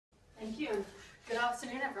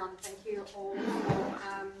afternoon, everyone. Thank you all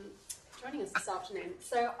for joining us this afternoon.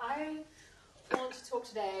 So I want to talk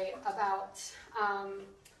today about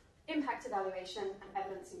impact evaluation and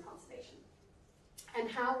evidence in conservation, and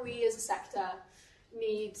how we as a sector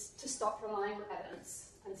need to stop relying on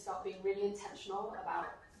evidence and start being really intentional about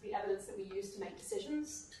the evidence that we use to make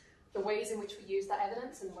decisions, the ways in which we use that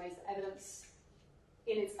evidence, and the ways that evidence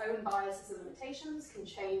in its own biases and limitations can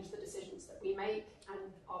change the decisions that we make and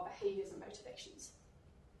our behaviours and motivations.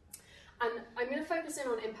 And I'm going to focus in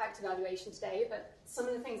on impact evaluation today, but some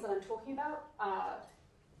of the things that I'm talking about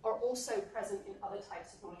are also present in other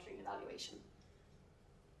types of monitoring evaluation.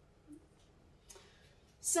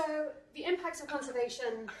 So the impact of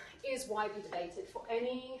conservation is widely debated. For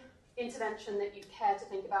any intervention that you care to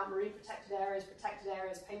think about, marine protected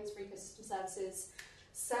areas, payments for ecosystem services,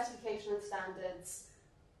 certification and standards,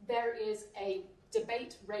 there is a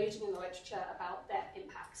debate raging in the literature about their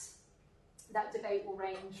impacts. That debate will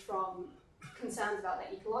range from concerns about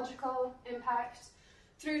their ecological impact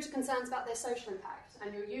through to concerns about their social impact.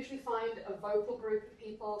 And you'll usually find a vocal group of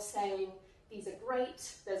people saying, these are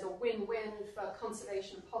great, there's a win-win for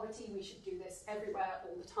conservation and poverty, we should do this everywhere,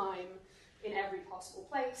 all the time, in every possible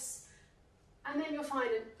place. And then you'll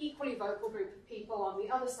find an equally vocal group of people on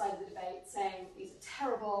the other side of the debate saying, these are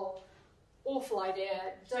terrible, awful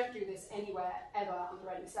idea, don't do this anywhere, ever, under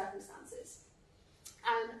any circumstances.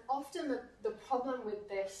 And often the problem with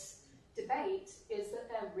this debate is that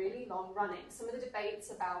they're really long running. Some of the debates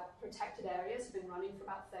about protected areas have been running for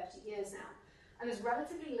about 30 years now. And there's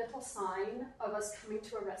relatively little sign of us coming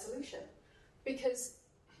to a resolution because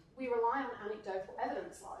we rely on anecdotal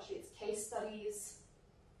evidence largely. It's case studies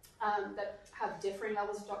that have differing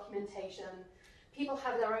levels of documentation. People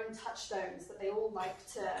have their own touchstones that they all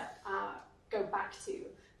like to go back to,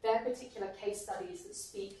 their particular case studies that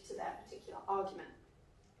speak to their particular argument.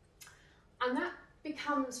 And that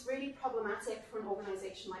becomes really problematic for an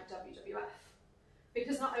organisation like WWF,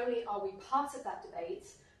 because not only are we part of that debate,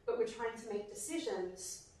 but we're trying to make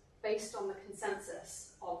decisions based on the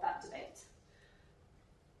consensus of that debate.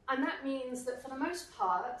 And that means that for the most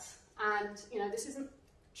part, and this isn't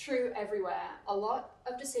true everywhere, a lot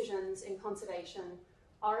of decisions in conservation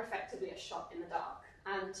are effectively a shot in the dark.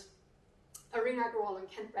 And Arun Agrawal and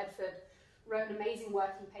Kent Redford wrote an amazing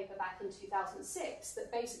working paper back in 2006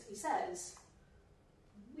 that basically says,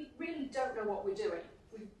 we really don't know what we're doing.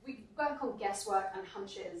 We work on guesswork and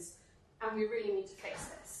hunches, and we really need to fix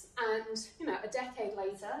this. And a decade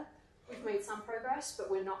later, we've made some progress,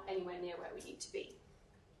 but we're not anywhere near where we need to be.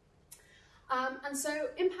 And so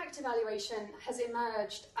impact evaluation has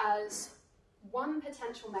emerged as one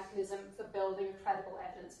potential mechanism for building a credible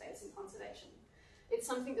evidence base in conservation. It's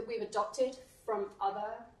something that we've adopted from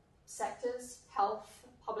other sectors, health,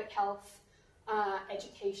 public health,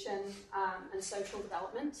 education, and social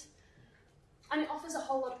development. And it offers a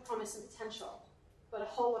whole lot of promise and potential, but a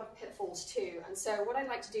whole lot of pitfalls too. And so what I'd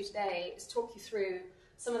like to do today is talk you through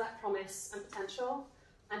some of that promise and potential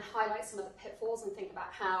and highlight some of the pitfalls and think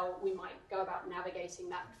about how we might go about navigating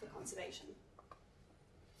that for conservation.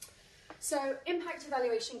 So impact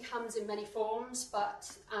evaluation comes in many forms, but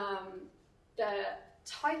the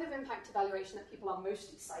type of impact evaluation that people are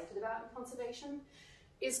most excited about in conservation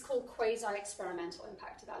is called quasi-experimental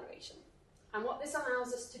impact evaluation. And what this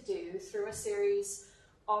allows us to do through a series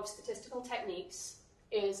of statistical techniques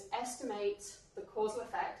is estimate the causal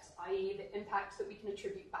effect, i.e. the impact that we can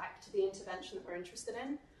attribute back to the intervention that we're interested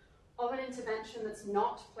in, of an intervention that's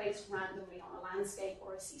not placed randomly on a landscape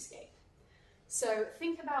or a seascape. So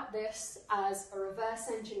think about this as a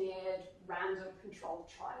reverse-engineered random controlled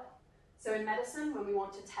trial. So in medicine, when we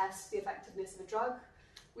want to test the effectiveness of a drug,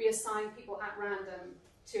 we assign people at random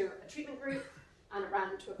to a treatment group and at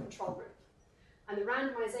random to a control group. And the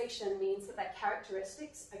randomization means that their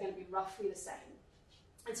characteristics are going to be roughly the same.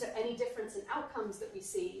 And so any difference in outcomes that we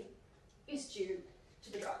see is due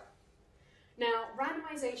to the drug. Now,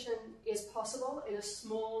 randomization is possible in a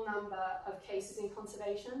small number of cases in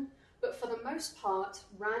conservation, but for the most part,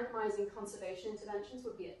 randomizing conservation interventions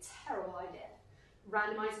would be a terrible idea.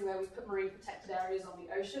 Randomizing where we put marine protected areas on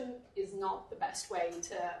the ocean is not the best way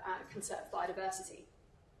to conserve biodiversity.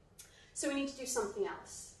 So we need to do something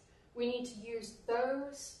else. We need to use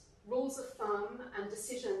those rules of thumb and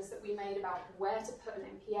decisions that we made about where to put an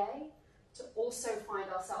MPA to also find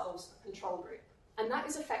ourselves a control group. And that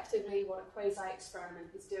is effectively what a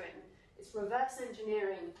quasi-experiment is doing. It's reverse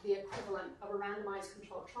engineering the equivalent of a randomized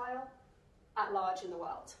controlled trial at large in the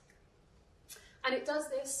world. And it does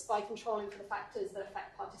this by controlling for the factors that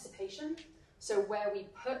affect participation, so where we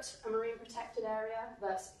put a marine protected area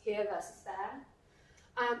versus here versus there,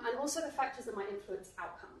 and also the factors that might influence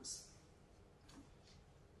outcomes.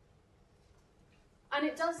 And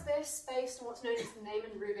it does this based on what's known as the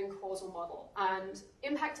Neyman-Rubin causal model. And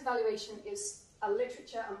impact evaluation is a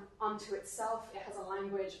literature unto itself. It has a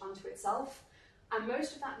language unto itself. And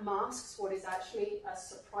most of that masks what is actually a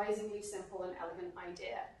surprisingly simple and elegant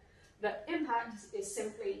idea. That impact is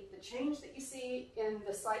simply the change that you see in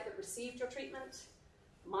the site that received your treatment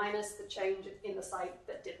minus the change in the site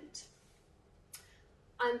that didn't.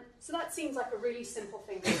 And so that seems like a really simple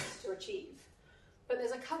thing to achieve. But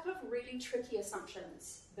there's a couple of really tricky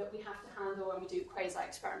assumptions that we have to handle when we do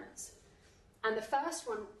quasi-experiments. And the first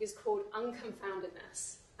one is called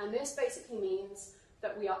unconfoundedness. And this basically means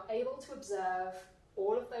that we are able to observe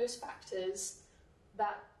all of those factors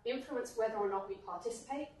that influence whether or not we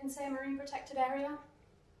participate in, say, a marine protected area,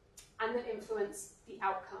 and that influence the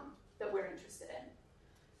outcome that we're interested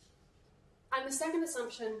in. And the second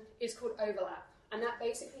assumption is called overlap. And that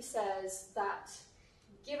basically says that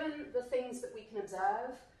given the things that we can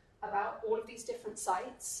observe about all of these different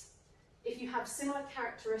sites, if you have similar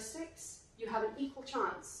characteristics, you have an equal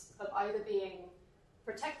chance of either being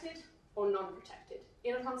protected or non-protected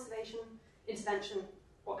in a conservation intervention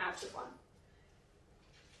or out of one.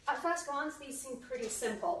 At first glance, these seem pretty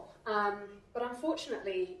simple, but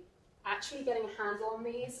unfortunately, actually getting a handle on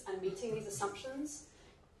these and meeting these assumptions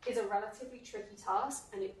is a relatively tricky task,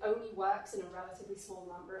 and it only works in a relatively small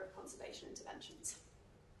number of conservation interventions.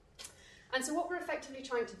 And so what we're effectively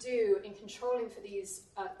trying to do in controlling for these,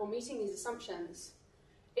 or meeting these assumptions,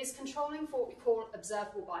 is controlling for what we call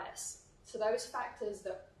observable bias. So those factors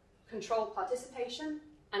that control participation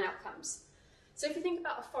and outcomes. So if you think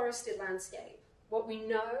about a forested landscape, what we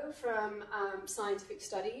know from scientific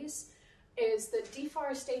studies is that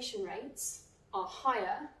deforestation rates are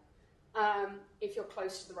higher if you're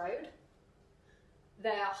close to the road.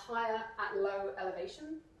 They're higher at low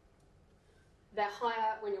elevation. They're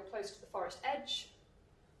higher when you're close to the forest edge.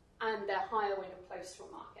 And they're higher when you're close to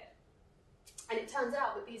a market. And it turns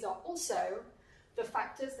out that these are also the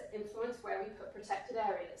factors that influence where we put protected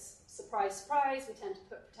areas. Surprise, surprise, we tend to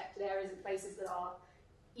put protected areas in places that are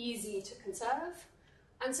easy to conserve.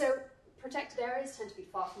 And so protected areas tend to be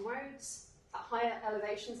far from roads, at higher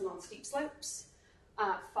elevations and on steep slopes,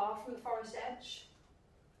 far from the forest edge,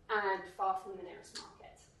 and far from the nearest market.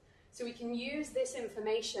 So we can use this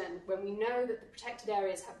information when we know that the protected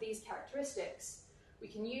areas have these characteristics. We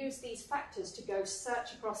can use these factors to go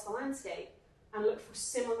search across the landscape and look for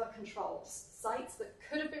similar controls, sites that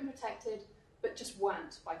could have been protected but just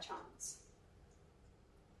weren't by chance.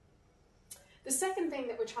 The second thing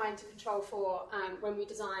that we're trying to control for when we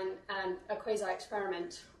design a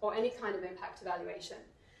quasi-experiment or any kind of impact evaluation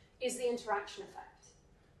is the interaction effect.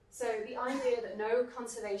 So the idea that no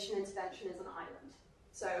conservation intervention is an island.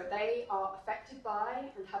 So they are affected by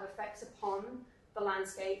and have effects upon the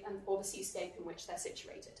landscape or the seascape in which they're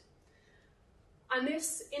situated. And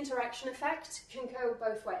this interaction effect can go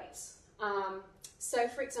both ways. So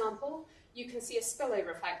for example, you can see a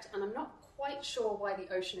spillover effect, and I'm not quite sure why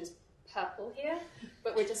the ocean is purple here,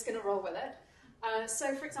 but we're just going to roll with it.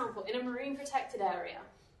 So for example, in a marine protected area,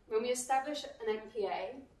 when we establish an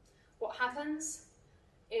MPA, what happens,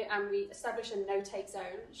 and we establish a no-take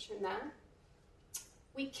zone, shown there,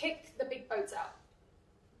 we kick the big boats out.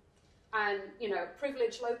 And,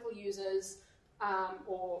 privileged local users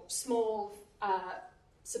or small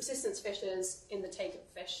subsistence fishers in the take of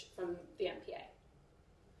fish from the MPA.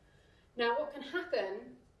 Now, what can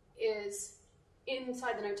happen is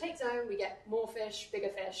inside the no-take zone, we get more fish, bigger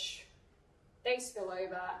fish, they spill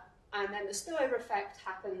over, and then the spillover effect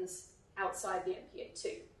happens outside the MPA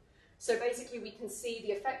too. So basically, we can see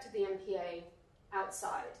the effect of the MPA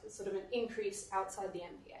outside, it's sort of an increase outside the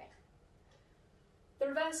MPA. The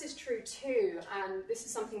reverse is true too, and this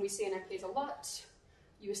is something we see in MPAs a lot.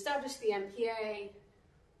 You establish the MPA,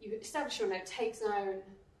 you establish your no-take zone,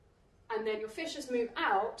 and then your fishers move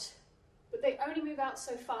out, but they only move out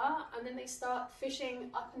so far, and then they start fishing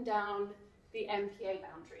up and down the MPA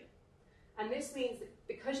boundary. And this means that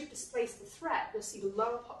because you've displaced the threat, you'll see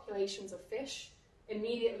lower populations of fish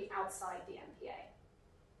immediately outside the MPA.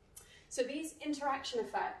 So these interaction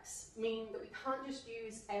effects mean that we can't just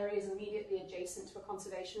use areas immediately adjacent to a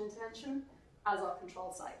conservation intervention as our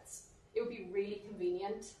control sites. It would be really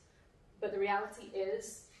convenient, but the reality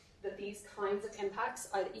is that these kinds of impacts,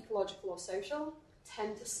 either ecological or social,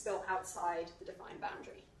 tend to spill outside the defined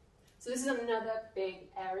boundary. So this is another big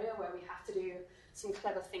area where we have to do some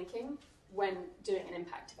clever thinking when doing an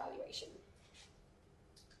impact evaluation.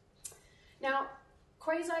 Now,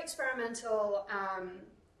 quasi-experimental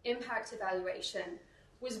impact evaluation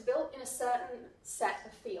was built in a certain set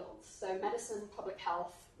of fields. So medicine, public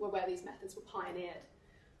health were where these methods were pioneered.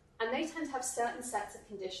 And they tend to have certain sets of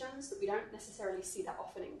conditions that we don't necessarily see that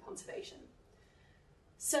often in conservation.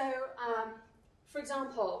 So, for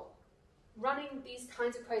example, running these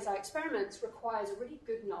kinds of quasi-experiments requires a really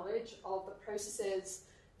good knowledge of the processes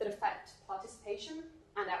that affect participation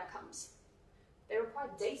and outcomes. They require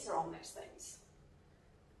data on those things.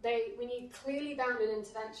 We need clearly bounded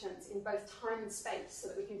interventions in both time and space so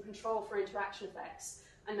that we can control for interaction effects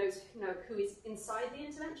and those who know who is inside the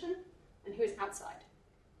intervention and who is outside.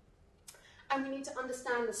 And we need to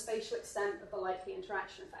understand the spatial extent of the likely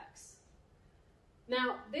interaction effects.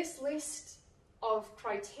 Now, this list of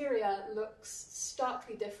criteria looks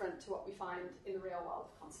starkly different to what we find in the real world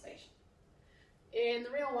of conservation. In the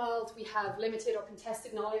real world, we have limited or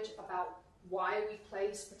contested knowledge about why we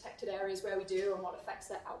place protected areas where we do and what affects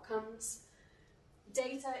their outcomes.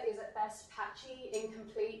 Data is at best patchy,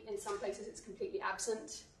 incomplete, in some places it's completely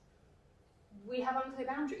absent. We have unclear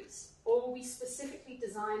boundaries, or we specifically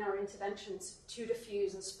design our interventions to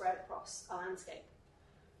diffuse and spread across a landscape.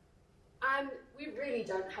 And we really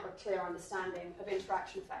don't have a clear understanding of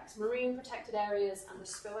interaction effects. Marine protected areas and the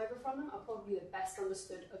spillover from them are probably the best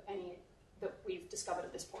understood of any that we've discovered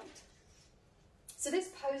at this point. So this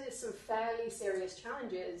poses some fairly serious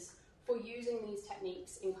challenges for using these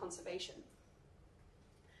techniques in conservation.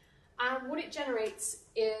 And what it generates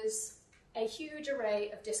is a huge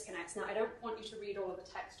array of disconnects. Now, I don't want you to read all of the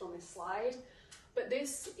text on this slide, but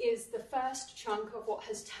this is the first chunk of what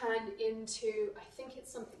has turned into, I think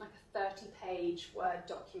it's something like a 30-page Word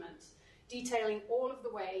document, detailing all of the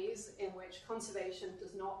ways in which conservation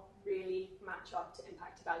does not really match up to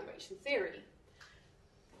impact evaluation theory.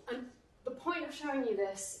 And the point of showing you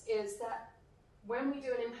this is that when we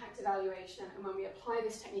do an impact evaluation and when we apply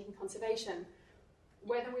this technique in conservation,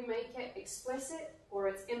 whether we make it explicit or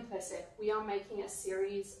it's implicit, we are making a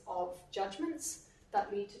series of judgments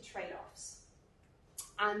that lead to trade-offs.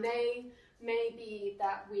 And they may be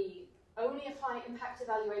that we only apply impact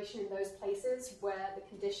evaluation in those places where the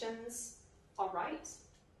conditions are right,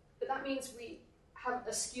 but that means we have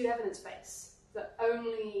a skewed evidence base that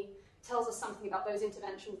only tells us something about those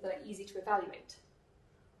interventions that are easy to evaluate.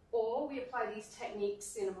 Or we apply these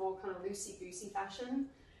techniques in a more kind of loosey-goosey fashion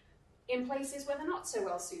in places where they're not so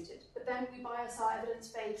well suited, but then we bias our evidence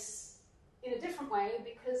base in a different way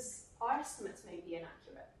because our estimates may be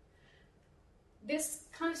inaccurate. This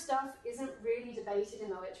kind of stuff isn't really debated in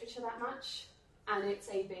the literature that much, and it's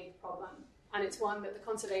a big problem. And it's one that the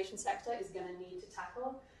conservation sector is going to need to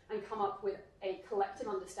tackle and come up with a collective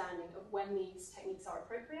understanding of when these techniques are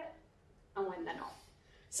appropriate and when they're not.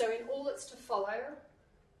 So in all that's to follow,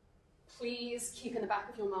 please keep in the back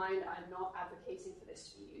of your mind, I'm not advocating for this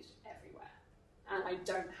to be used everywhere. And I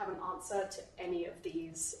don't have an answer to any of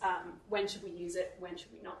these, when should we use it, when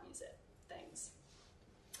should we not use it, things.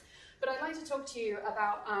 But I'd like to talk to you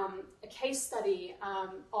about a case study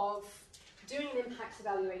of doing an impact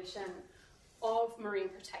evaluation of marine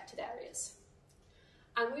protected areas.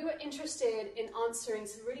 And we were interested in answering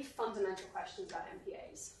some really fundamental questions about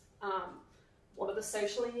MPAs. What are the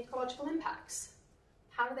social and ecological impacts?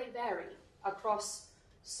 How do they vary across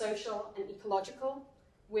social and ecological?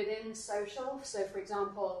 Within social, so for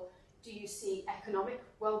example, do you see economic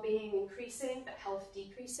well-being increasing but health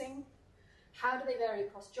decreasing? How do they vary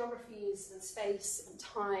across geographies and space and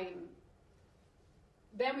time?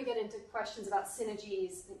 Then we get into questions about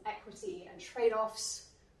synergies and equity and trade-offs,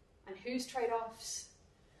 and whose trade-offs?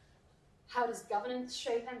 How does governance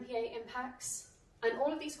shape MPA impacts? And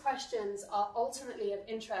all of these questions are ultimately of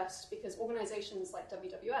interest because organizations like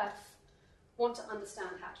WWF want to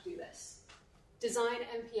understand how to do this. Design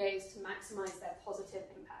MPAs to maximize their positive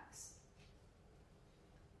impacts.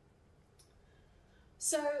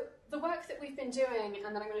 So the work that we've been doing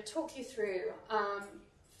and that I'm going to talk you through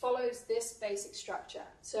follows this basic structure.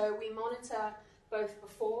 So we monitor both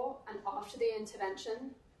before and after the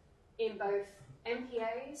intervention in both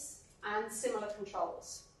MPAs and similar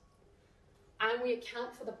controls. And we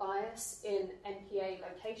account for the bias in MPA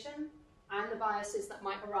location and the biases that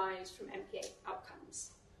might arise from MPA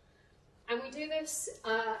outcomes. And we do this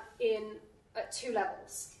at two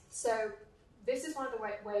levels. So this is one of the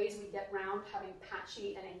ways we get around having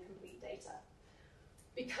patchy and incomplete data.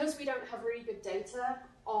 Because we don't have really good data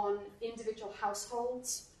on individual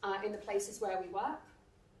households in the places where we work,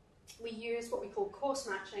 we use what we call course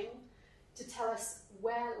matching to tell us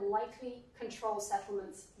where likely control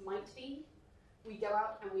settlements might be. We go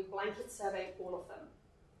out and we blanket survey all of them.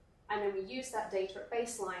 And then we use that data at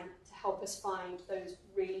baseline to help us find those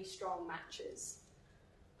really strong matches.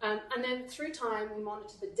 And then through time, we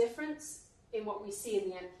monitor the difference in what we see in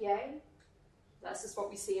the MPA versus what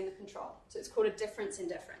we see in the control. So it's called a difference in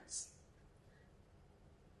difference.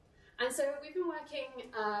 And so we've been working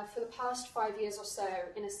for the past 5 years or so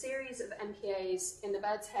in a series of MPAs in the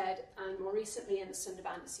Bird's Head and more recently in the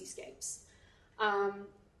Sundarbans seascapes.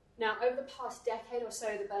 Now, over the past decade or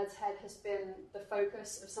so, the Bird's Head has been the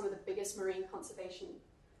focus of some of the biggest marine conservation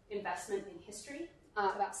investment in history.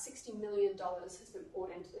 About $60 million has been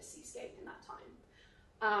poured into this seascape in that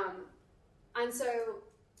time. And so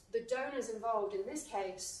the donors involved in this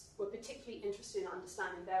case were particularly interested in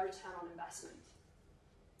understanding their return on investment.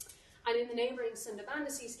 And in the neighbouring Sundarbans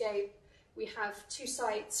seascape, we have 2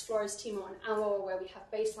 sites, Flores Timor and Alor, where we have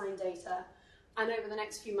baseline data. And over the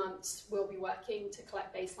next few months, we'll be working to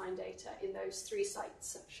collect baseline data in those 3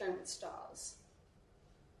 sites shown with stars.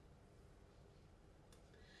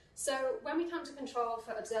 So when we come to control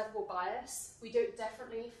for observable bias, we do it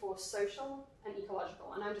differently for social and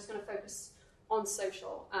ecological. And I'm just going to focus on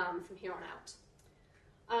social from here on out.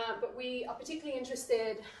 But we are particularly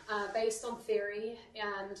interested, based on theory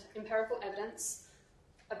and empirical evidence,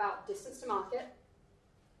 about distance to market,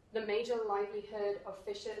 the major livelihood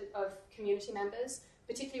of community members,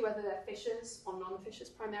 particularly whether they're fishers or non-fishers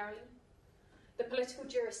primarily, the political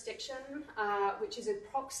jurisdiction, which is a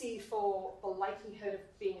proxy for the likelihood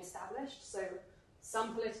of being established. So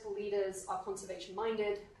some political leaders are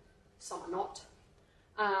conservation-minded, some are not.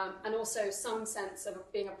 And also some sense of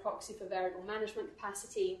being a proxy for variable management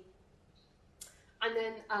capacity. And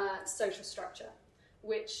then social structure,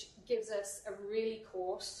 which gives us a really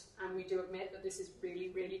coarse, and we do admit that this is really,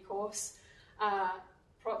 really coarse,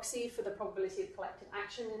 proxy for the probability of collective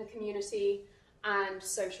action in a community and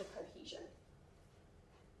social cohesion.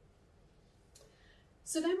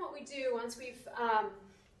 So then what we do once we've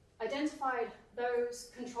identified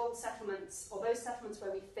those controlled settlements, or those settlements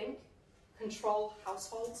where we think controlled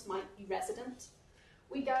households might be resident,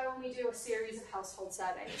 we go and we do a series of household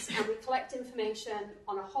surveys, and we collect information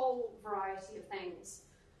on a whole variety of things,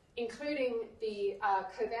 including the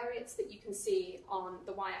covariates that you can see on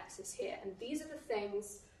the y-axis here. And these are the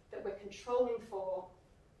things that we're controlling for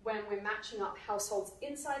when we're matching up households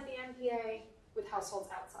inside the MPA with households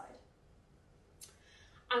outside.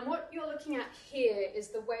 And what you're looking at here is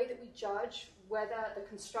the way that we judge whether the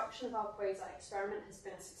construction of our quasi-experiment has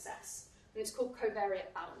been a success. And it's called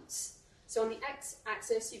covariate balance. So on the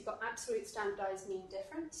x-axis, you've got absolute standardized mean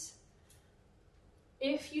difference.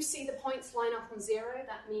 If you see the points line up on 0,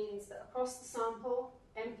 that means that across the sample,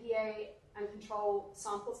 MPA and control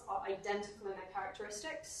samples are identical in their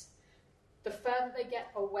characteristics. The further they get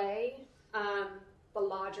away, the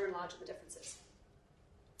larger and larger the differences.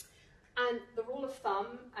 And the rule of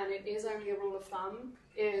thumb, and it is only a rule of thumb,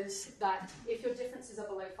 is that if your differences are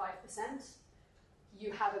below 5%,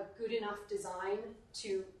 you have a good enough design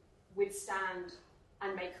to withstand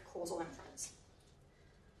and make causal inference.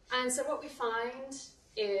 And so what we find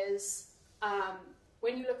is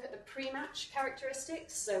when you look at the pre-match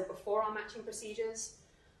characteristics, so before our matching procedures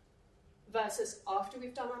versus after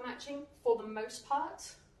we've done our matching, for the most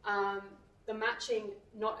part, the matching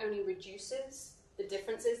not only reduces the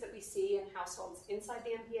differences that we see in households inside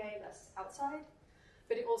the MPA versus outside,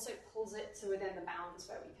 but it also pulls it to within the bounds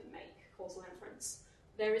where we can make causal inference.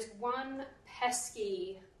 There is one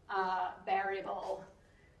pesky variable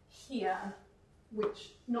here,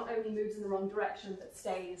 which not only moves in the wrong direction, but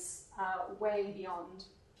stays way beyond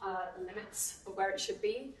the limits of where it should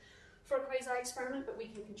be for a quasi-experiment, but we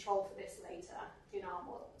can control for this later in our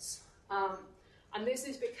models. And this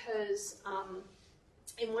is because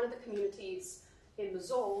in one of the communities in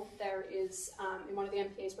Mazul, there is, in one of the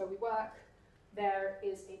MPAs where we work, there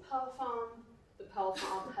is a pearl farm. The pearl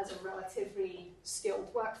farm has a relatively skilled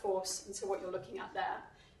workforce, and so what you're looking at there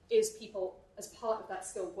is people, as part of that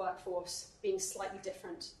skilled workforce, being slightly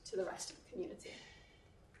different to the rest of the community.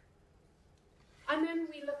 And then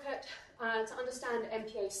we look at, to understand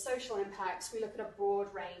MPA's social impacts, we look at a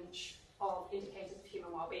broad range of indicators of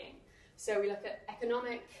human well-being. So we look at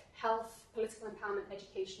economic, health, political empowerment,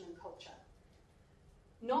 education, and culture.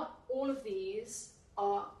 Not all of these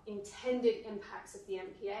are intended impacts of the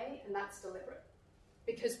MPA, and that's deliberate,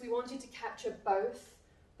 because we wanted to capture both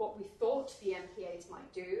what we thought the MPAs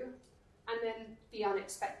might do, and then the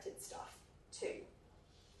unexpected stuff too.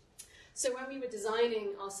 So when we were designing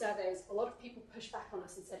our surveys, a lot of people pushed back on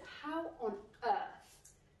us and said, how on earth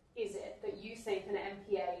is it that you think an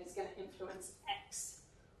MPA is going to influence X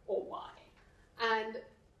or Y? And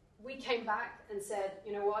we came back and said,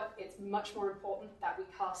 you know what, it's much more important that we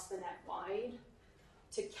cast the net wide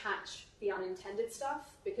to catch the unintended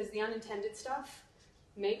stuff, because the unintended stuff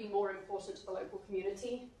may be more important to the local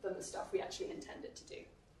community than the stuff we actually intended to do.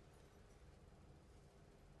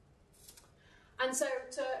 And so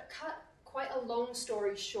to cut quite a long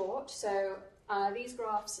story short, so These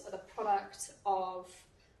graphs are the product of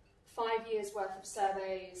 5 years' worth of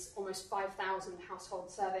surveys, almost 5,000 household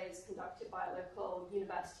surveys conducted by a local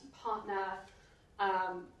university partner,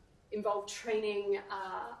 involved training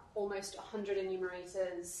almost 100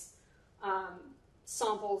 enumerators,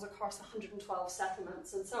 samples across 112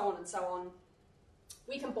 settlements, and so on and so on.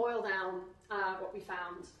 We can boil down what we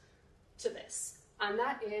found to this, and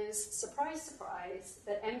that is, surprise, surprise,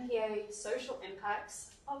 that MPA social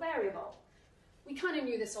impacts are variable. We kind of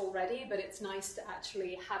knew this already, but it's nice to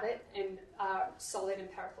actually have it in solid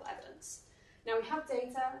empirical evidence. Now, we have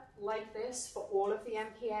data like this for all of the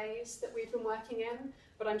MPAs that we've been working in,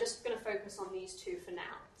 but I'm just going to focus on these two for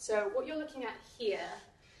now. So what you're looking at here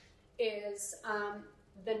is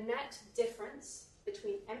the net difference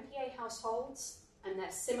between MPA households and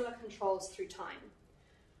their similar controls through time.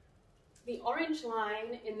 The orange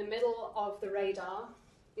line in the middle of the radar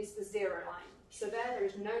is the 0 line. So there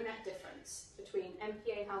is no net difference between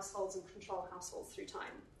MPA households and control households through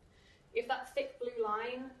time. If that thick blue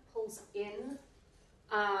line pulls in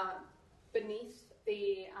beneath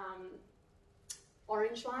the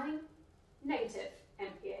orange line, negative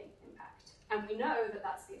MPA impact. And we know that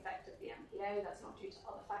that's the effect of the MPA, that's not due to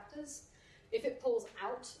other factors. If it pulls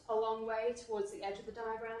out a long way towards the edge of the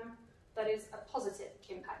diagram, that is a positive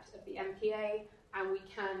impact of the MPA, and we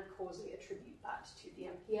can causally attribute that to the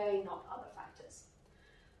MPA, not other factors.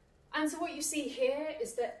 And so what you see here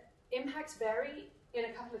is that impacts vary in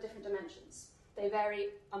a couple of different dimensions. They vary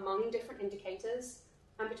among different indicators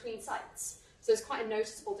and between sites. So there's quite a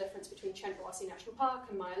noticeable difference between Chendrawassi National Park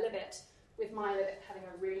and Myalibit, with Myalibit having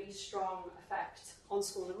a really strong effect on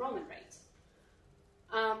school enrollment rate.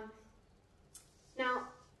 Now,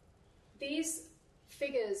 these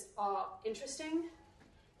figures are interesting,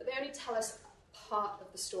 but they only tell us part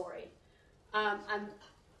of the story, and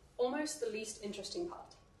almost the least interesting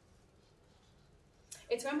part.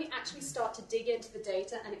 It's when we actually start to dig into the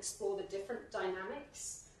data and explore the different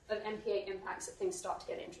dynamics of MPA impacts that things start to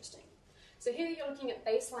get interesting. So here you're looking at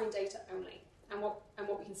baseline data only, and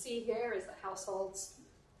what we can see here is that households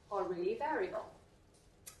are really variable.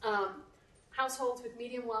 Households with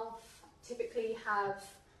medium wealth typically have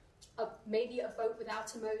maybe a boat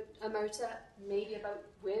without a motor, maybe a boat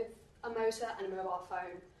with a motor and a mobile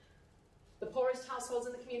phone. The poorest households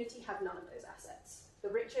in the community have none of those assets. The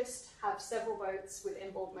richest have several boats with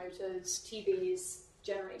inboard motors, TVs,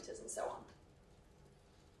 generators, and so on.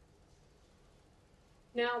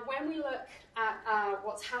 Now, when we look at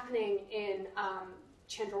what's happening in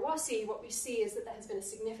Chendrawassi, what we see is that there has been a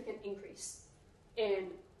significant increase in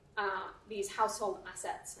these household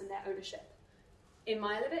assets and their ownership. In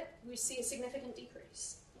Myalibit, we see a significant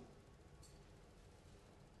decrease.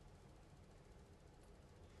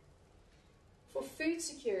 For food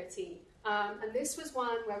security, and this was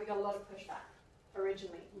one where we got a lot of pushback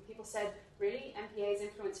originally. When people said, really, MPAs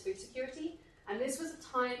influence food security? And this was a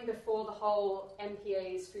time before the whole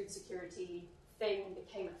MPAs food security thing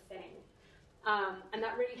became a thing. And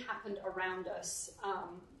that really happened around us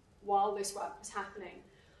while this work was happening.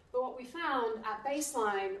 But what we found at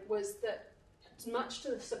baseline was that, much to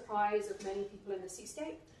the surprise of many people in the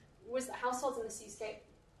seascape, was that households in the seascape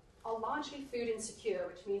are largely food insecure,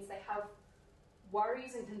 which means they have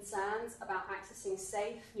worries and concerns about accessing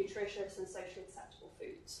safe, nutritious, and socially acceptable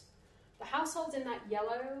foods. The households in that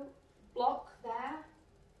yellow block there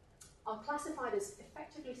are classified as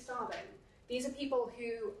effectively starving. These are people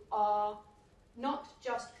who are not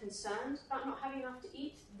just concerned about not having enough to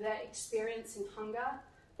eat, they're experiencing hunger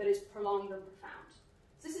that is prolonged and profound.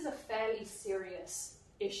 So this is a fairly serious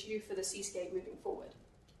issue for the seascape moving forward.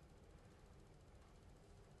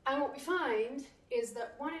 And what we find is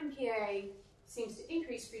that one MPA seems to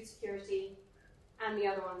increase food security and the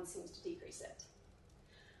other one seems to decrease it.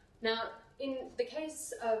 Now, in the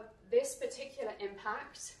case of this particular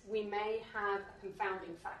impact, we may have a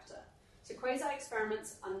confounding factor. So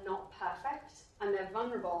quasi-experiments are not perfect and they're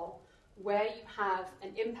vulnerable where you have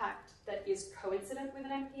an impact that is coincident with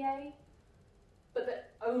an MPA, but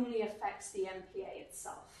that only affects the MPA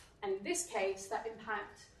itself. And in this case, that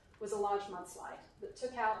impact was a large mudslide that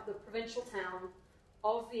took out the provincial town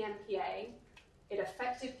of the MPA. It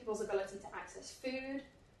affected people's ability to access food.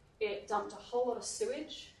 It dumped a whole lot of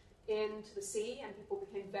sewage into the sea, and people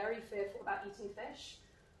became very fearful about eating fish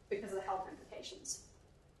because of the health implications.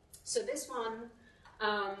 So this one,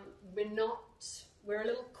 we're a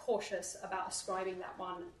little cautious about ascribing that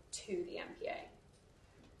one to the MPA.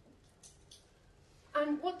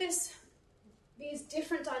 And what these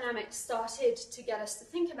different dynamics started to get us to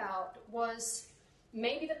think about was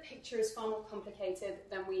maybe the picture is far more complicated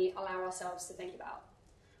than we allow ourselves to think about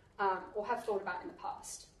or have thought about in the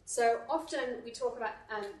past. So often we talk about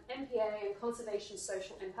MPA and conservation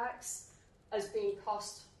social impacts as being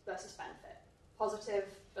cost versus benefit, positive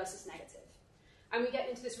versus negative. And we get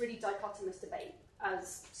into this really dichotomous debate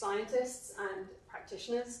as scientists and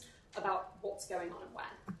practitioners about what's going on and where.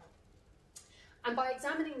 And by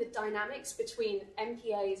examining the dynamics between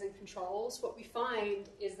MPAs and controls, what we find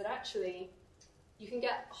is that actually you can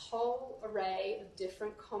get a whole array of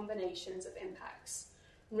different combinations of impacts,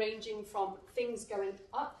 ranging from things going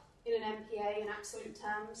up in an MPA in absolute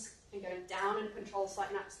terms and going down in a control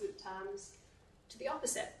site in absolute terms to the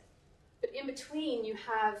opposite. But in between, you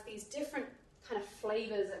have these different kind of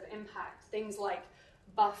flavors of impact, things like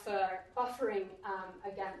buffering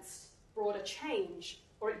against broader change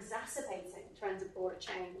or exacerbating trends of broader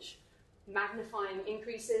change, magnifying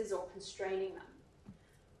increases or constraining them.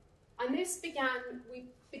 And we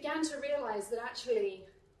began to realize that actually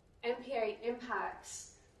MPA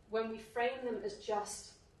impacts, when we frame them as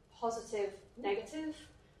just positive, negative,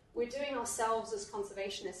 we're doing ourselves as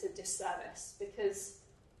conservationists a disservice because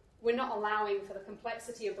we're not allowing for the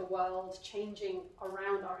complexity of the world changing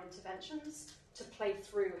around our interventions to play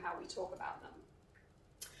through how we talk about them.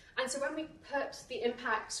 And so when we put the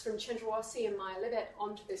impacts from Chindrawassi and Myalibet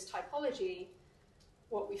onto this typology,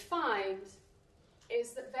 what we find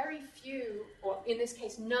is that very few, or in this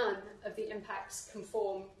case none, of the impacts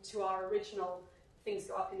conform to our original things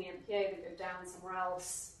go up in the MPA, they go down somewhere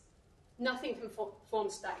else. Nothing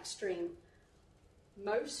conforms to that extreme.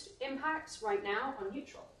 Most impacts right now are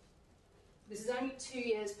neutral. This is only 2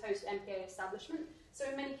 years post-MPA establishment, so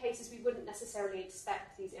in many cases we wouldn't necessarily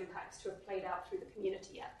expect these impacts to have played out through the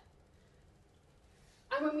community yet.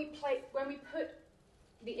 And when we put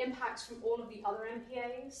the impacts from all of the other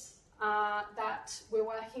MPAs that we're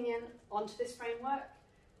working in onto this framework,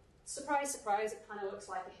 surprise, surprise, it kind of looks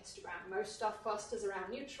like a histogram. Most stuff clusters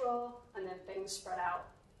around neutral, and then things spread out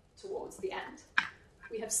towards the end.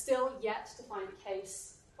 We have still yet to find a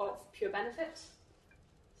case of pure benefit,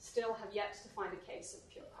 still have yet to find a case of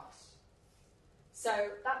pure cost. So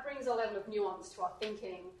that brings a level of nuance to our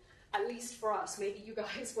thinking, at least for us. Maybe you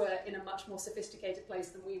guys were in a much more sophisticated place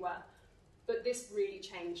than we were, but this really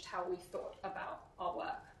changed how we thought about our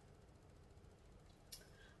work.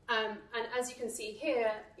 And as you can see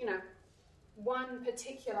here, one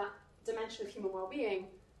particular dimension of human well-being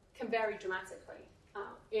can vary dramatically.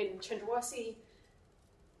 In Chindrawassi,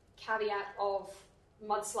 caveat of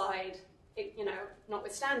mudslide,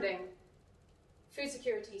 notwithstanding, food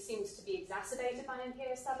security seems to be exacerbated by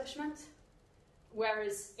MPA establishment,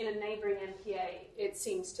 whereas in a neighbouring MPA, it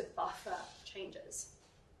seems to buffer changes.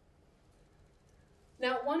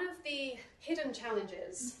 Now, one of the hidden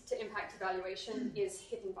challenges to impact evaluation is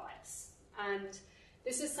hidden bias. And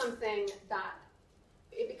this is something that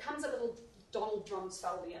it becomes a little Donald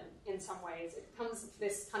Rumsfeldian in some ways. It becomes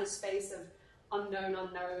this kind of space of unknown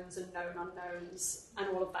unknowns and known unknowns and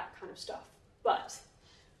all of that kind of stuff. But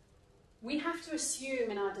we have to assume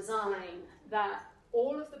in our design that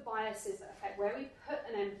all of the biases that affect where we put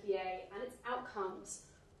an MPA and its outcomes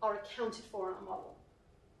are accounted for in our model.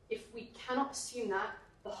 If we cannot assume that,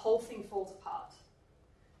 the whole thing falls apart.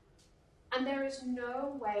 And there is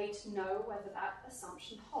no way to know whether that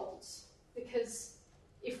assumption holds, because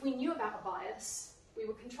if we knew about a bias, we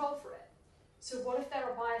would control for it. So what if there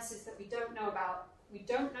are biases that we don't know about, we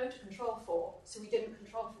don't know to control for, so we didn't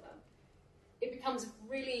control for them? It becomes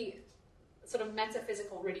really sort of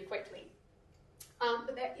metaphysical really quickly.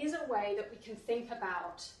 But there is a way that we can think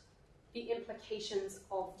about the implications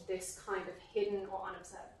of this kind of hidden or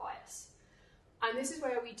unobserved bias. And this is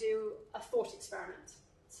where we do a thought experiment.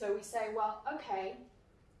 So we say, well, okay,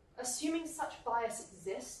 assuming such bias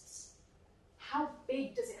exists, how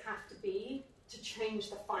big does it have to be to change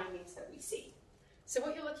the findings that we see? So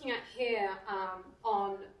what you're looking at here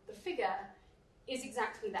on the figure is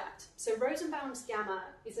exactly that. So Rosenbaum's gamma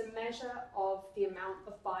is a measure of the amount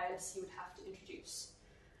of bias you would have to introduce.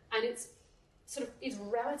 And it's sort of is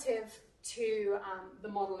relative to the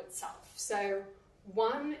model itself. So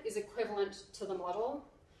 1 is equivalent to the model.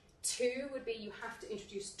 2 would be you have to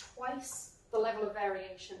introduce twice the level of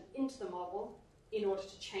variation into the model in order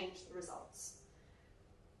to change the results.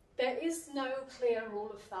 There is no clear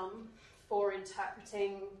rule of thumb for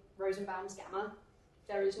interpreting Rosenbaum's gamma.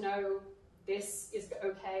 There is no, this is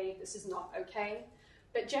okay, this is not okay.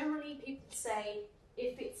 But generally people say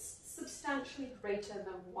if it's substantially greater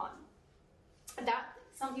than 1. And that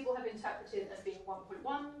some people have interpreted as being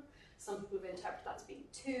 1.1, some people have interpreted that as being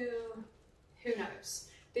 2, who knows?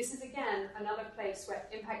 This is again another place where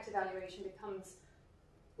impact evaluation becomes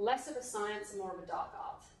less of a science and more of a dark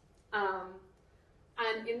art.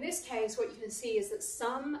 And in this case, what you can see is that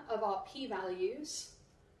some of our p-values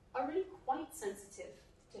are really quite sensitive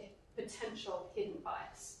to potential hidden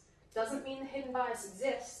bias. Doesn't mean the hidden bias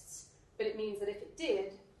exists, but it means that if it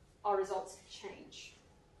did, our results could change.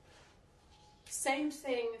 Same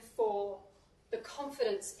thing for the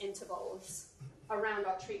confidence intervals around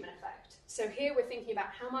our treatment effect. So here we're thinking about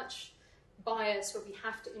how much bias would we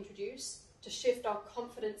have to introduce to shift our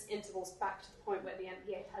confidence intervals back to the point where the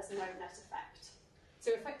MPA has no net effect.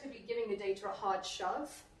 So effectively giving the data a hard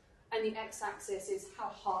shove, and the x-axis is how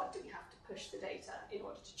hard do we have to push the data in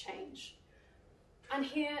order to change. And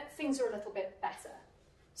here things are a little bit better.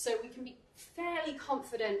 So we can be fairly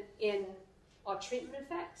confident in our treatment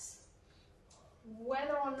effects.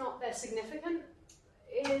 Whether or not they're significant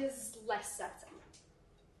is less certain.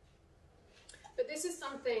 But this is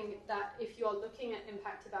something that if you're looking at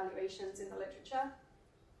impact evaluations in the literature,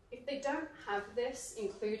 if they don't have this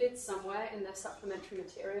included somewhere in their supplementary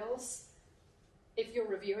materials, if you're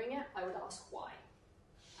reviewing it, I would ask why.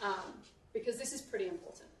 Because this is pretty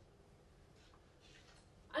important.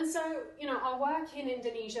 And so, you know, our work in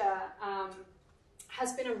Indonesia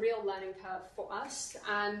has been a real learning curve for us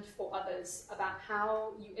and for others about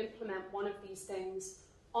how you implement one of these things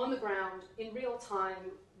on the ground in real time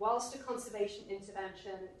whilst a conservation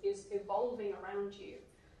intervention is evolving around you.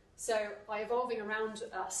 So by evolving around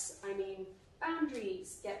us, I mean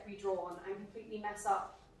boundaries get redrawn and completely mess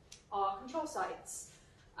up our control sites.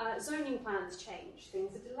 Zoning plans change,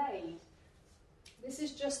 things are delayed. This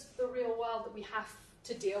is just the real world that we have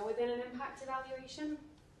to deal with in an impact evaluation.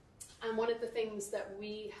 And one of the things that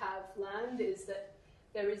we have learned is that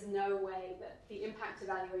there is no way that the impact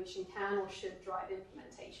evaluation can or should drive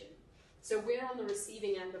implementation. So we're on the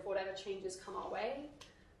receiving end of whatever changes come our way,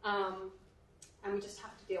 and we just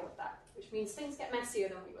have to deal with that, which means things get messier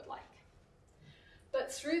than we would like.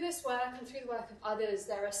 But through this work and through the work of others,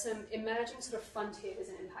 there are some emerging sort of frontiers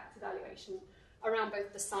in impact evaluation around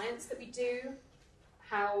both the science that we do,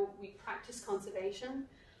 how we practice conservation,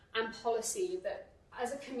 and policy that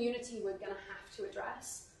as a community we're going to have to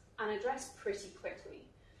address, and address pretty quickly.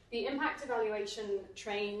 The impact evaluation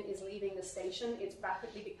train is leaving the station. It's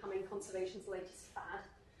rapidly becoming conservation's latest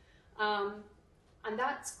fad. And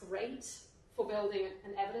that's great for building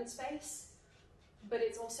an evidence base, but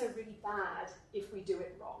it's also really bad if we do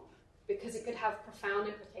it wrong, because it could have profound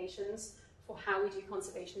implications for how we do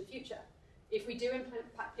conservation in the future. If we do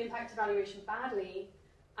impact evaluation badly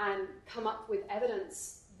and come up with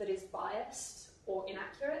evidence that is biased or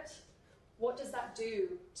inaccurate, what does that do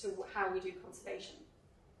to how we do conservation?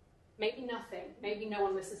 Maybe nothing. Maybe no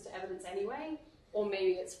one listens to evidence anyway, or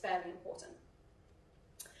maybe it's fairly important.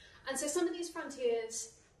 And so some of these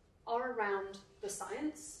frontiers are around the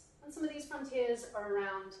science, and some of these frontiers are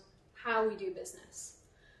around how we do business.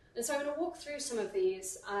 And so I'm going to walk through some of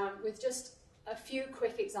these with just a few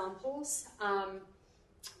quick examples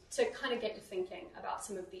to kind of get you thinking about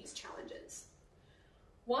some of these challenges.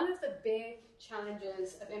 One of the big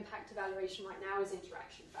challenges of impact evaluation right now is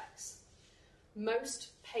interaction effects. Most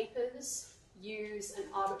papers use an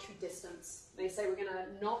arbitrary distance. They say we're going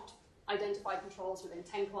to not identify controls within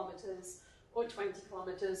 10 kilometers or 20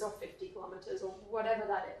 kilometers or 50 kilometers or whatever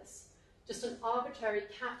that is. Just an arbitrary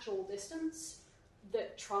catch-all distance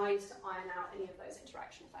that tries to iron out any of those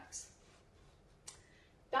interaction effects.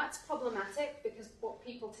 That's problematic because what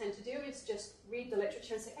people tend to do is just read the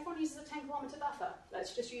literature and say, everyone uses a 10-kilometer buffer.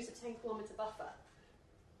 Let's just use a 10-kilometer buffer.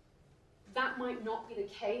 That might not be the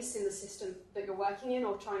case in the system that you're working in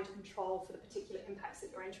or trying to control for the particular impacts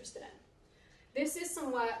that you're interested in. This is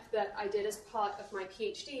some work that I did as part of my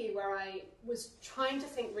PhD where I was trying to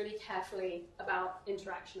think really carefully about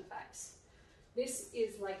interaction effects. This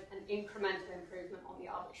is like an incremental improvement on the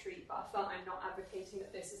arbitrary buffer. I'm not advocating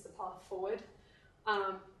that this is the path forward.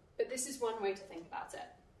 But this is one way to think about it.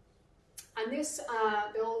 And this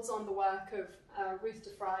builds on the work of Ruth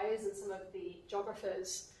de Vries and some of the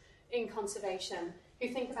geographers in conservation who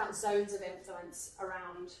think about zones of influence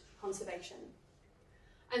around conservation.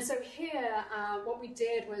 And so here, what we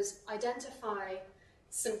did was identify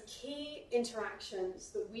some key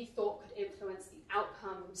interactions that we thought could influence the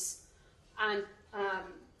outcomes and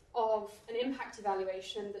of an impact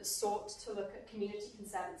evaluation that sought to look at community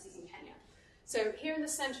conservancies in Kenya. So here in the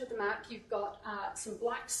center of the map, you've got some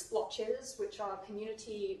black splotches, which are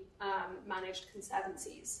community managed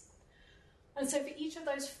conservancies. And so for each of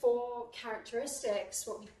those four characteristics,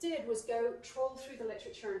 what we did was go troll through the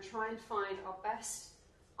literature and try and find our best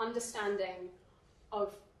understanding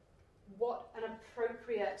of what an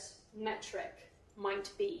appropriate metric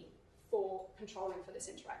might be for controlling for this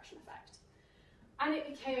interaction effect. And it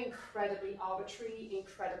became incredibly arbitrary,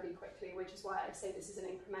 incredibly quickly, which is why I say this is an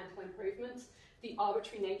incremental improvement. The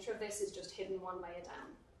arbitrary nature of this is just hidden one layer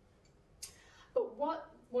down. But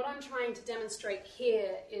what I'm trying to demonstrate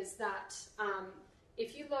here is that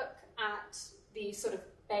if you look at the sort of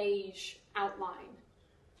beige outline,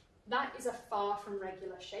 that is a far from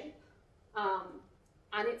regular shape.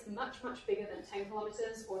 And it's much, much bigger than 10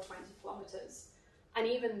 kilometers or 20 kilometers. And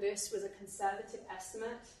even this was a conservative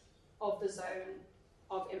estimate of the zone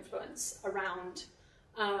of influence around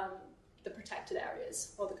the protected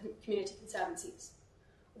areas or the community conservancies.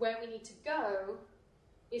 Where we need to go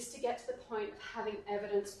is to get to the point of having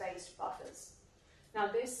evidence-based buffers. Now,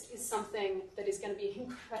 this is something that is going to be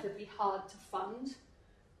incredibly hard to fund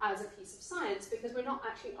as a piece of science because we're not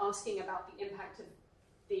actually asking about the impact of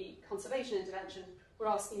the conservation intervention, we're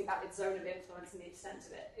asking about its zone of influence and the extent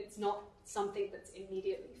of it. It's not something that's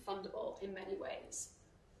immediately fundable in many ways.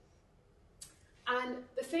 And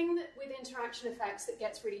the thing that with interaction effects that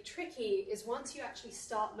gets really tricky is once you actually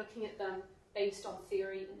start looking at them based on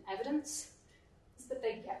theory and evidence, is that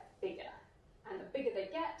they get bigger. And the bigger they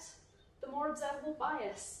get, the more observable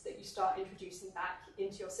bias that you start introducing back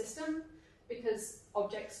into your system, because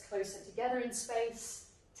objects closer together in space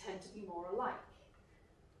tend to be more alike.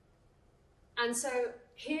 And so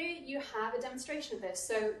here you have a demonstration of this.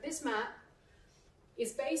 So this map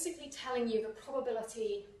is basically telling you the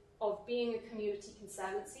probability of being a community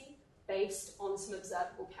conservancy based on some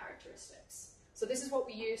observable characteristics. So this is what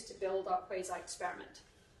we use to build our quasi-experiment.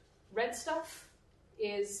 Red stuff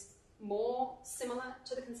is more similar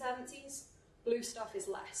to the conservancies, blue stuff is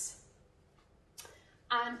less.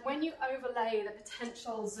 And when you overlay the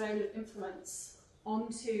potential zone of influence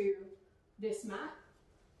onto this map,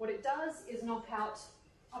 what it does is knock out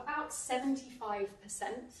about 75%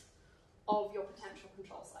 of your potential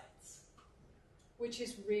control sites, which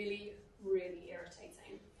is really, really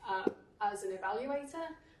irritating as an evaluator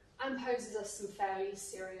and poses us some fairly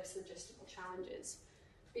serious logistical challenges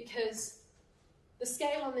because the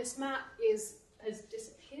scale on this map has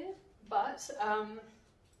disappeared, but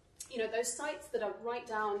you know, those sites that are right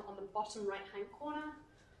down on the bottom right-hand corner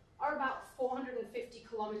are about 450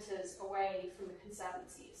 kilometers away from the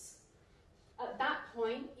conservancies. At that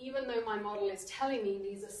point, even though my model is telling me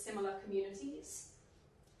these are similar communities,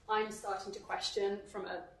 I'm starting to question from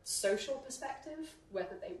a social perspective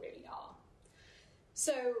whether they really are.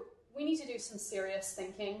 So we need to do some serious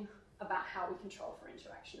thinking about how we control for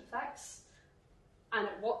interaction effects and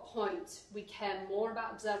at what point we care more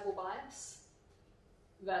about observable bias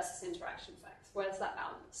versus interaction effects. Where's that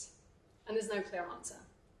balance? And there's no clear answer.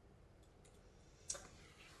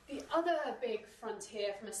 The other big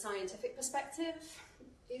frontier from a scientific perspective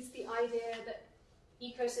is the idea that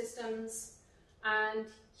ecosystems and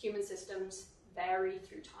human systems vary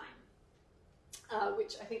through time,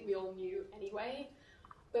 which I think we all knew anyway.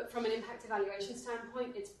 But from an impact evaluation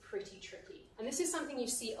standpoint, it's pretty tricky. And this is something you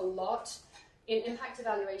see a lot in impact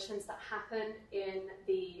evaluations that happen in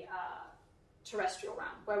the terrestrial realm,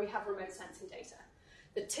 where we have remote sensing data.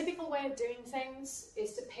 The typical way of doing things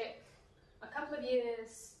is to pick a couple of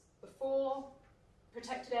years before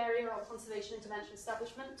protected area or conservation intervention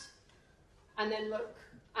establishment, and then look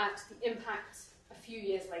at the impact a few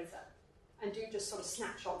years later, and do just sort of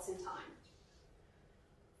snapshots in time.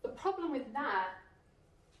 The problem with that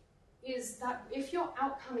is that if your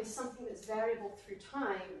outcome is something that's variable through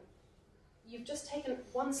time, you've just taken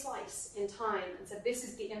one slice in time and said, this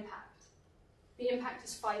is the impact. The impact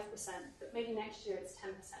is 5%, but maybe next year it's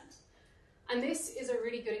 10%. And this is a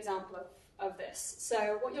really good example of this.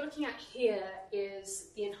 So what you're looking at here is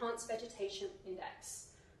the Enhanced Vegetation Index,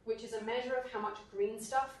 which is a measure of how much green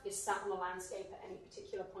stuff is sat on the landscape at any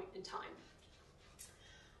particular point in time.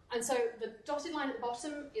 And so the dotted line at the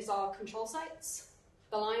bottom is our control sites.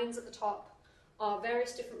 The lines at the top are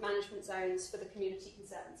various different management zones for the community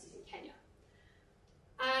conservancies in Kenya.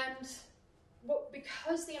 And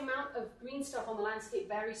because the amount of green stuff on the landscape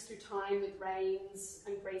varies through time with rains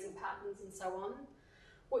and grazing patterns and so on,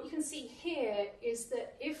 what you can see here is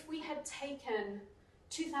that if we had taken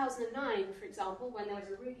 2009, for example, when there was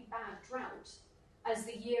a really bad drought, as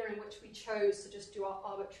the year in which we chose to just do our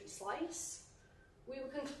arbitrary slice, we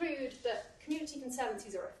would conclude that community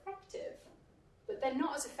conservancies are effective, but they're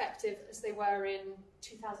not as effective as they were in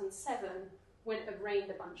 2007 when it had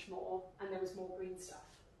rained a bunch more and there was more green stuff.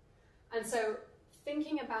 And so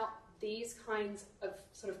thinking about these kinds of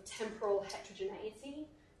sort of temporal heterogeneity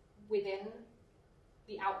within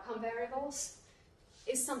the outcome variables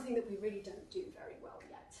is something that we really don't do very well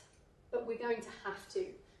yet. But we're going to have to,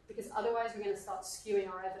 because otherwise we're going to start skewing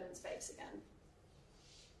our evidence base again.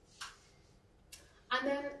 And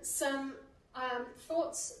then some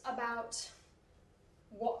thoughts about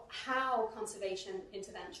how conservation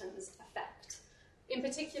interventions affect, in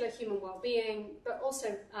particular, human well-being, but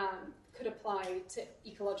also could apply to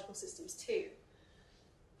ecological systems too.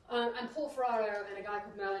 And Paul Ferraro and a guy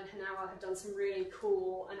called Merlin Hinawa have done some really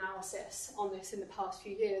cool analysis on this in the past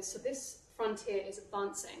few years. So this frontier is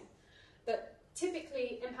advancing. But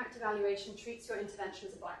typically, impact evaluation treats your intervention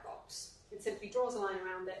as a black box. It simply draws a line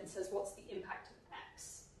around it and says, what's the impact of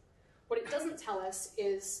X? What it doesn't tell us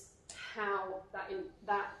is how that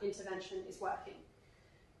intervention is working.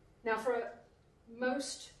 Now, for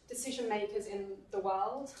most decision makers in the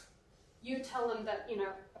world, you tell them that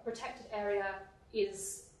a protected area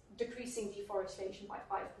is decreasing deforestation by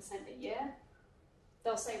 5% a year.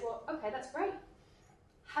 They'll say, well, okay, that's great.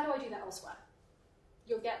 How do I do that elsewhere?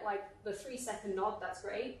 You'll get like the 3-second nod, that's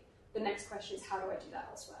great. The next question is, how do I do that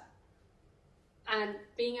elsewhere? And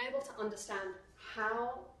being able to understand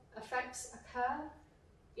how effects occur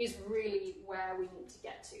is really where we need to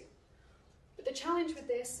get to. But the challenge with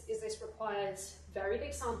this is this requires very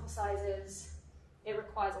big sample sizes. It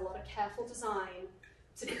requires a lot of careful design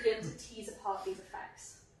to begin to tease apart these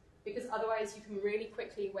effects, because otherwise you can really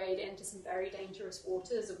quickly wade into some very dangerous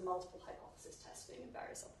waters of multiple hypothesis testing and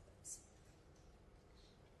various other things.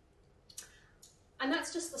 And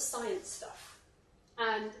that's just the science stuff.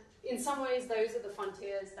 And in some ways, those are the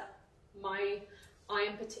frontiers that I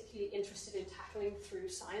am particularly interested in tackling through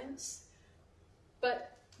science.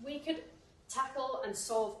 But we could tackle and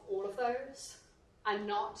solve all of those and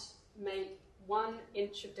not make 1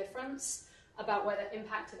 inch of difference about whether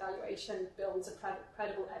impact evaluation builds a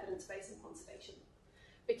credible evidence base in conservation.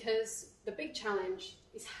 Because the big challenge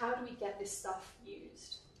is, how do we get this stuff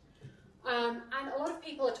used? And a lot of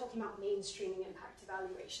people are talking about mainstreaming impact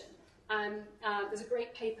evaluation. And there's a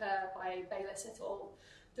great paper by Bayliss et al.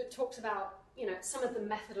 That talks about some of the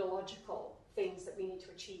methodological things that we need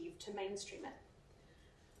to achieve to mainstream it.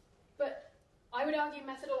 But I would argue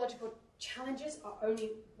methodological challenges are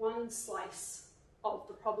only one slice of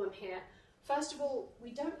the problem here. First of all,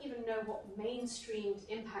 we don't even know what mainstreamed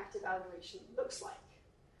impact evaluation looks like.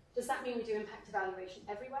 Does that mean we do impact evaluation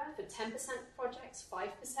everywhere for 10% projects, 5%?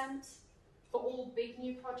 For all big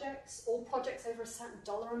new projects, all projects over a certain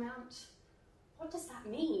dollar amount? What does that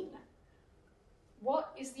mean?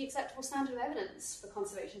 What is the acceptable standard of evidence for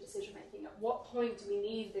conservation decision making? At what point do we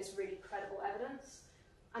need this really credible evidence?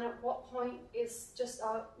 And at what point is just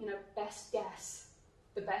our best guess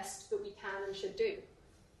the best that we can and should do?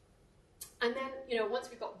 And then, once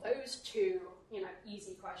we've got those two,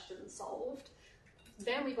 easy questions solved,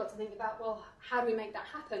 then we've got to think about, well, how do we make that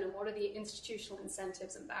happen, and what are the institutional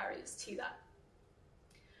incentives and barriers to that?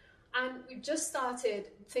 And we've just started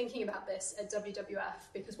thinking about this at WWF,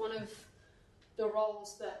 because one of the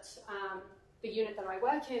roles that the unit that I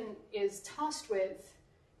work in is tasked with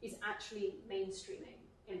is actually mainstreaming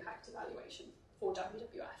impact evaluation for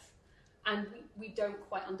WWF. And we don't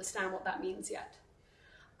quite understand what that means yet.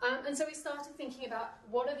 And so we started thinking about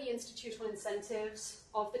what are the institutional incentives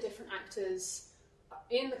of the different actors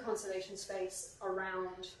in the conservation space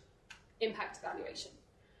around impact evaluation.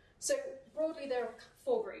 So broadly, there are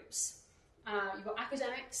 4 groups. You've got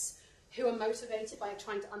academics who are motivated by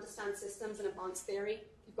trying to understand systems and advance theory.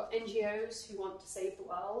 You've got NGOs who want to save the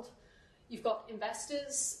world. You've got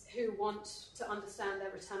investors who want to understand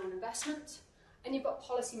their return on investment. And you've got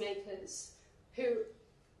policymakers who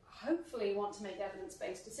hopefully want to make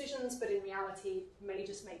evidence-based decisions, but in reality may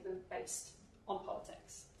just make them based on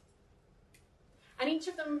politics. And each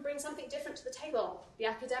of them brings something different to the table. The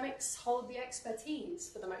academics hold the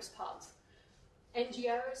expertise for the most part.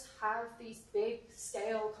 NGOs have these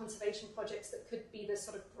big-scale conservation projects that could be the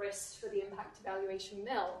sort of grist for the impact evaluation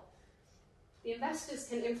mill. The investors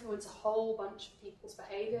can influence a whole bunch of people's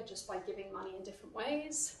behaviour just by giving money in different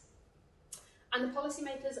ways. And the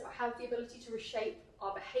policymakers have the ability to reshape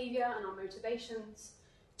our behaviour and our motivations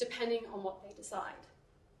depending on what they decide.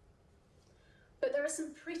 But there are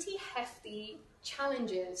some pretty hefty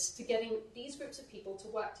challenges to getting these groups of people to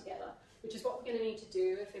work together, which is what we're going to need to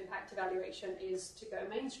do if impact evaluation is to go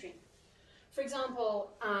mainstream. For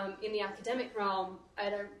example, in the academic realm, I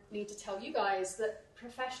don't need to tell you guys that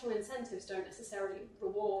professional incentives don't necessarily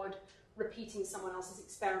reward repeating someone else's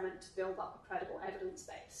experiment to build up a credible evidence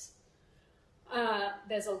base.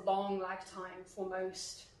 There's a long lag time for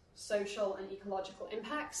most social and ecological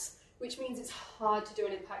impacts, which means it's hard to do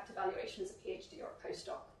an impact evaluation as a PhD or a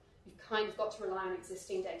postdoc. You've kind of got to rely on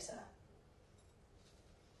existing data.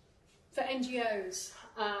 For NGOs,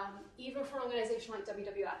 even for an organisation like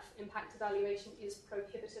WWF, impact evaluation is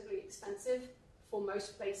prohibitively expensive for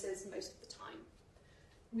most places most of the time.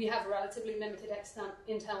 We have relatively limited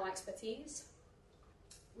internal expertise.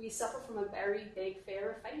 We suffer from a very big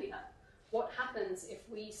fear of failure. What happens if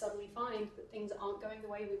we suddenly find that things aren't going the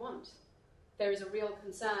way we want? there is a real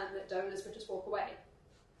concern that donors would just walk away.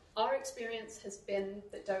 Our experience has been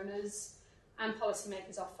that donors and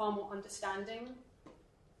policymakers are far more understanding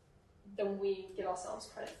than we give ourselves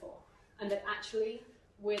credit for, and that actually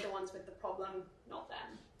we're the ones with the problem, not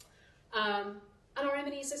them. And our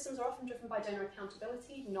M&E systems are often driven by donor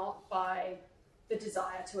accountability, not by the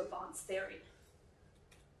desire to advance theory.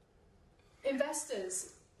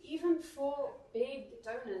 Investors, even for big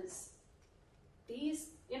donors, these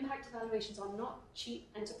impact evaluations are not cheap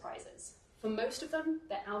enterprises. For most of them,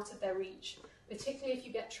 they're out of their reach, particularly if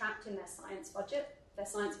you get trapped in their science budget. Their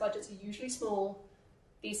science budgets are usually small.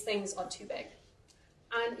 These things are too big.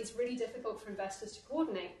 And it's really difficult for investors to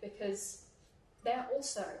coordinate because they're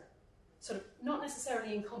also sort of not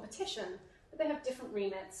necessarily in competition, but they have different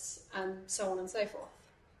remits and so on and so forth.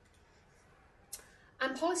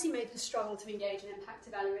 And policymakers struggle to engage in impact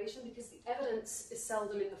evaluation because the evidence is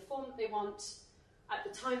seldom in the form that they want, at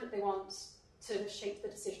the time that they want, to shape the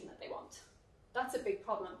decision that they want. That's a big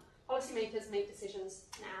problem. Policymakers make decisions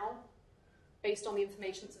now based on the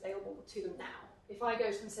information that's available to them now. If I go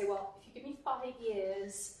to them and say, well, if you give me 5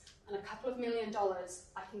 years and a couple of $1 million,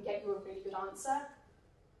 I can get you a really good answer,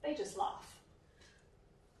 they just laugh.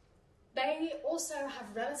 They also have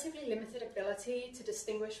relatively limited ability to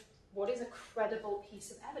distinguish what is a credible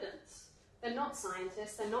piece of evidence. They're not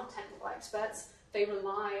scientists, they're not technical experts, they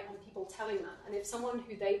rely on people telling them. And if someone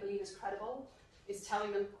who they believe is credible is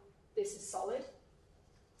telling them this is solid,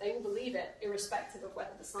 they will believe it, irrespective of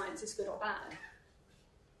whether the science is good or bad.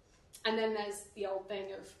 And then there's the old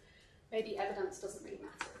thing of maybe evidence doesn't really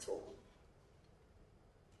matter at all.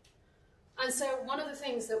 And so one of the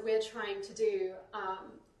things that we're trying to do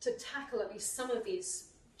to tackle at least some of these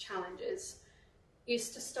challenges is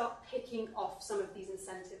to start picking off some of these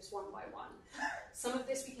incentives one by one. Some of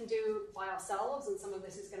this we can do by ourselves, and some of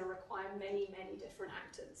this is going to require many, many different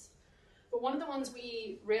actors. But one of the ones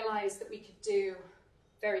we realized that we could do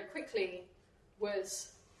very quickly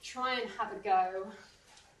was try and have a go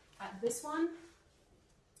at this one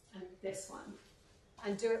and this one,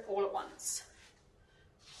 and do it all at once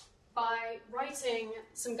by writing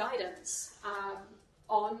some guidance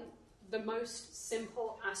on the most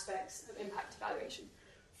simple aspects of impact evaluation,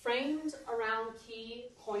 framed around key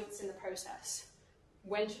points in the process.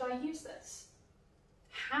 When should I use this?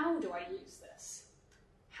 How do I use this?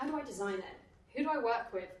 How do I design it? Who do I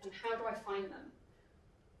work with, and how do I find them?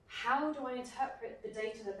 How do I interpret the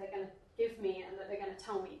data that they're going to give me and that they're going to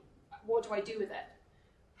tell me? What do I do with it?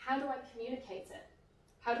 How do I communicate it?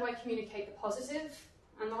 How do I communicate the positive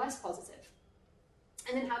and the less positive?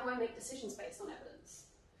 And then how do I make decisions based on evidence?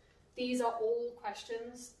 These are all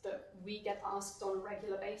questions that we get asked on a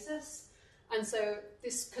regular basis. And so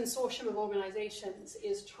this consortium of organizations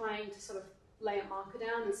is trying to sort of lay a marker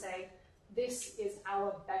down and say, this is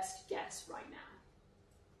our best guess right now.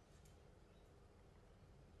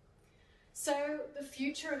 So the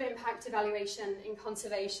future of impact evaluation in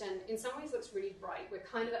conservation in some ways looks really bright. We're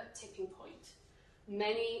kind of at a tipping point.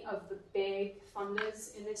 Many of the big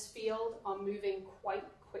funders in this field are moving quite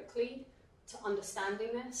quickly to understanding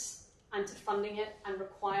this and to funding it and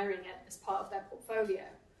requiring it as part of their portfolio.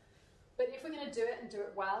 But if we're going to do it and do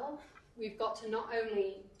it well, we've got to not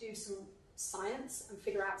only do some science and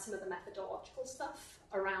figure out some of the methodological stuff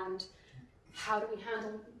around how do we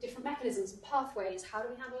handle different mechanisms and pathways, how do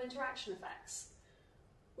we handle interaction effects.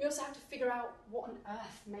 We also have to figure out what on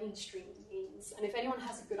earth mainstreaming means. And if anyone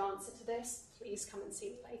has a good answer to this, please come and see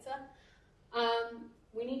me later.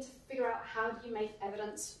 We need to figure out how do you make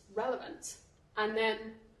evidence relevant, and then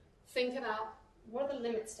think about what are the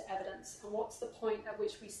limits to evidence and what's the point at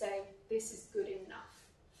which we say this is good enough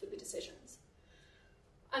for the decisions.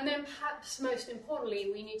 And then perhaps most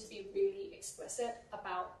importantly, we need to be really explicit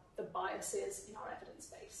about the biases in our evidence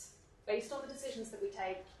base. Based on the decisions that we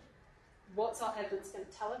take, what's our evidence going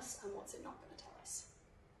to tell us and what's it not going to tell us?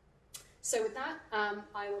 So with that,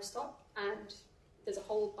 I will stop, and there's a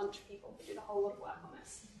whole bunch of people who did a whole lot of work on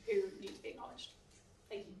this who need to be acknowledged.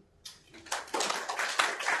 Thank you.